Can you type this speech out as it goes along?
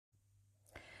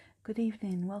Good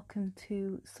evening, welcome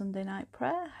to Sunday night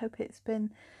prayer. Hope it's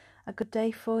been a good day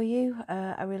for you,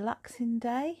 a relaxing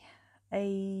day,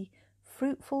 a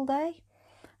fruitful day.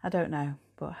 I don't know,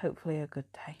 but hopefully a good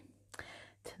day.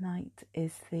 Tonight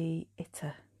is the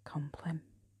Ita Complim.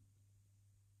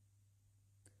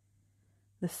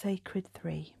 The Sacred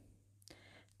Three: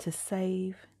 to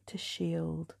save, to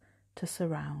shield, to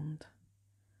surround.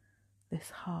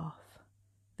 This hearth,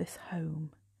 this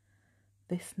home,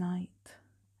 this night,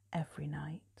 every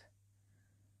night.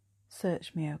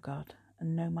 Search me, O God,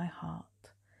 and know my heart.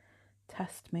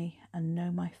 Test me and know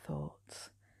my thoughts.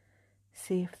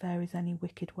 See if there is any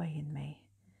wicked way in me,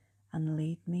 and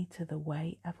lead me to the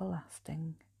way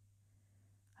everlasting.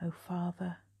 O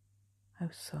Father, O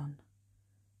Son,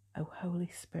 O Holy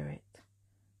Spirit,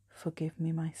 forgive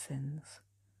me my sins.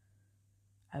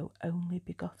 O only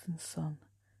begotten Son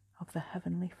of the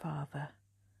Heavenly Father,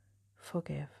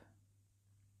 forgive.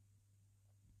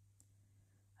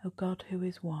 O God who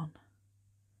is one,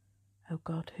 O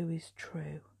God who is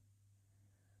true,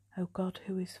 O God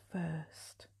who is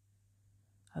first,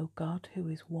 O God who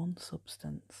is one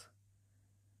substance,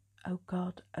 O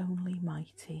God only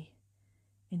mighty,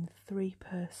 in three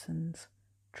persons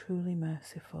truly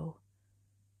merciful,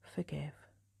 forgive.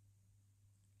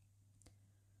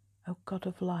 O God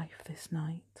of life this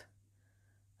night,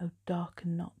 O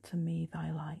darken not to me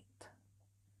thy light.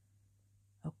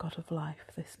 O God of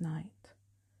life this night,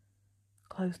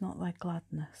 close not thy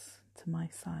gladness to my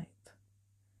sight.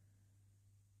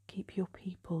 Keep your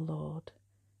people, Lord,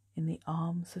 in the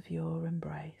arms of your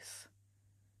embrace.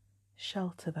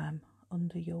 Shelter them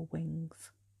under your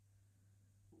wings.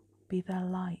 Be their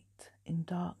light in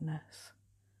darkness.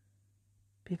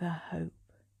 Be their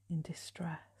hope in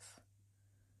distress.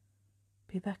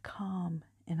 Be their calm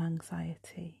in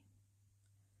anxiety.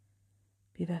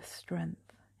 Be their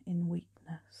strength in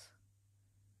weakness.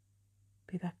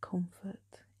 Be their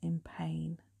comfort in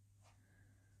pain.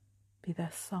 Be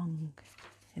their song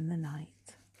in the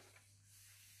night.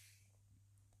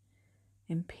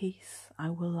 In peace I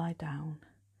will lie down,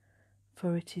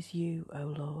 for it is you, O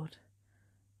Lord,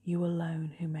 you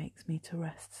alone who makes me to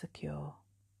rest secure.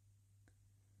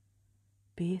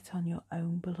 Be it on your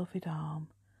own beloved arm,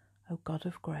 O God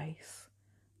of grace,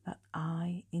 that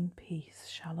I in peace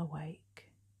shall awake.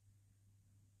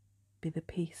 Be the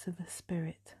peace of the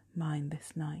Spirit mine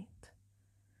this night.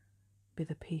 Be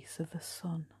the peace of the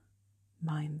Son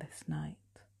mine this night.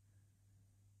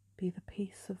 Be the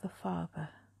peace of the Father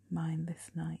mine this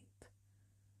night.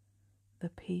 The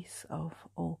peace of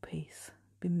all peace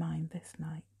be mine this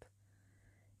night.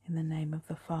 In the name of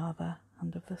the Father,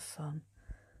 and of the Son,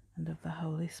 and of the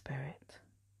Holy Spirit.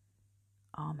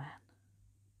 Amen.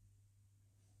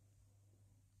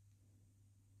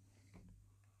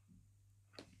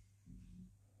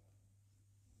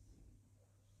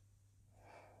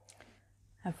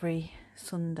 Every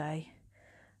Sunday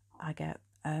I get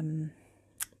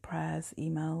prayers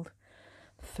emailed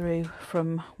through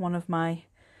from one of my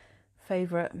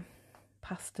favourite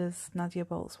pastors, Nadia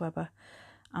Boltzweber,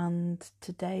 and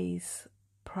today's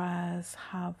prayers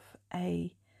have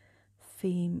a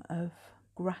theme of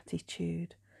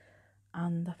gratitude,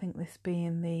 and I think this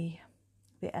being the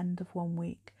end of one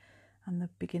week and the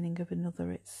beginning of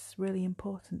another, it's really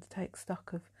important to take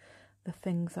stock of the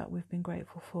things that we've been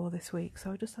grateful for this week.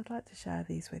 So I'd like to share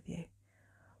these with you.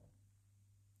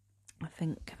 I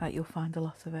think that you'll find a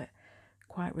lot of it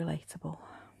quite relatable.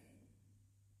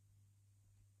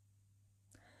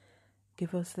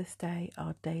 Give us this day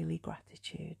our daily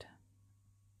gratitude.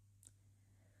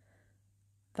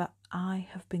 That I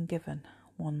have been given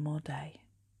one more day,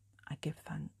 I give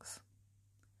thanks.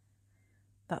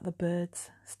 That the birds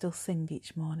still sing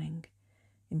each morning,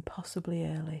 impossibly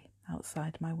early,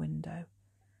 outside my window,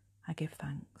 I give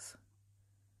thanks.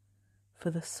 For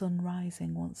the sun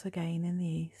rising once again in the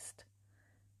east,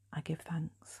 I give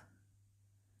thanks.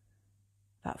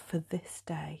 That for this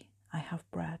day I have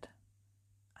bread,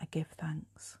 I give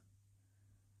thanks.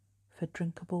 For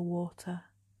drinkable water,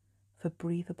 for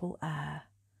breathable air,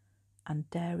 and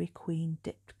Dairy Queen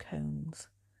dipped cones,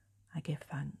 I give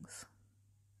thanks.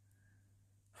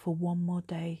 For one more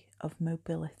day of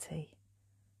mobility,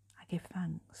 I give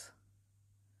thanks.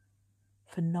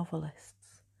 For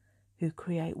novelists who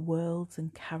create worlds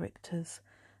and characters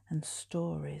and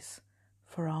stories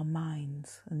for our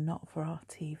minds and not for our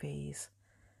TVs,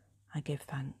 I give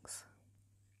thanks.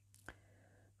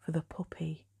 For the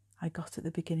puppy I got at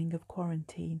the beginning of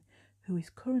quarantine who is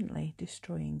currently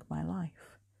destroying my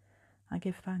life, I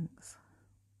give thanks.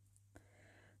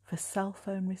 For cell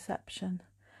phone reception,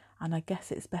 and I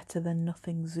guess it's better than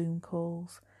nothing Zoom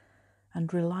calls,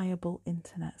 and reliable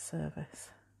internet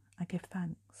service, I give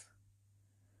thanks.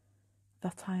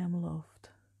 That I am loved,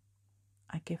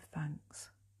 I give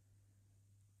thanks.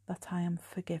 That I am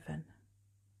forgiven,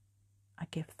 I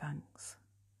give thanks.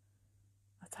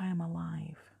 That I am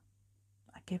alive,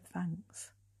 I give thanks.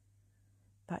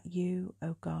 That you,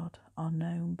 O God, are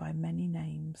known by many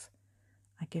names,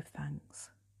 I give thanks.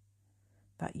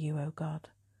 That you, O God,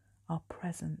 are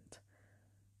present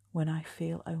when I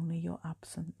feel only your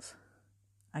absence,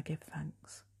 I give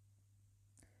thanks.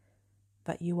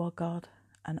 That you are God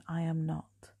and I am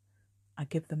not, I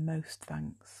give the most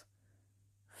thanks.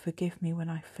 Forgive me when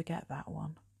I forget that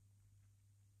one.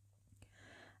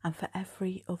 And for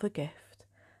every other gift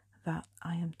that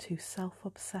I am too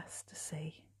self-obsessed to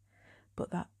see,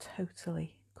 but that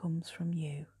totally comes from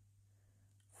you.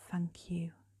 Thank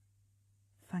you,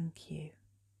 thank you,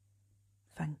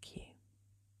 thank you.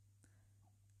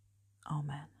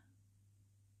 Amen.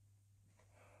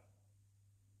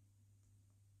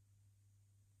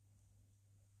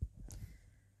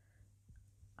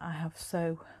 I have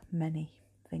so many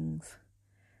things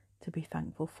to be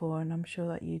thankful for, and I'm sure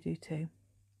that you do too.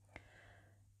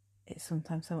 It's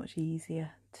sometimes so much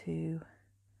easier to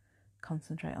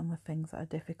concentrate on the things that are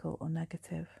difficult or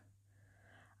negative,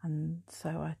 and so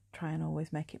I try and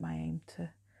always make it my aim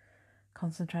to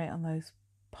concentrate on those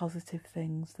positive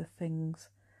things, the things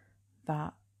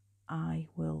that I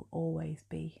will always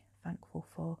be thankful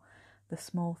for, the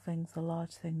small things, the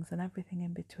large things, and everything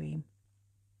in between.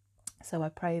 So I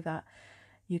pray that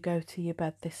you go to your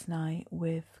bed this night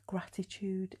with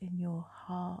gratitude in your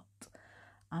heart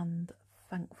and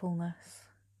thankfulness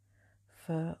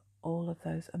for all of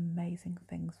those amazing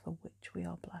things for which we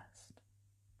are blessed.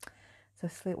 So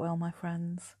sleep well, my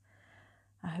friends.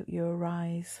 I hope you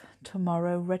arise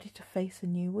tomorrow ready to face a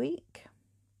new week.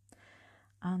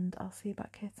 And I'll see you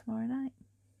back here tomorrow night.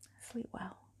 Sleep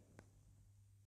well.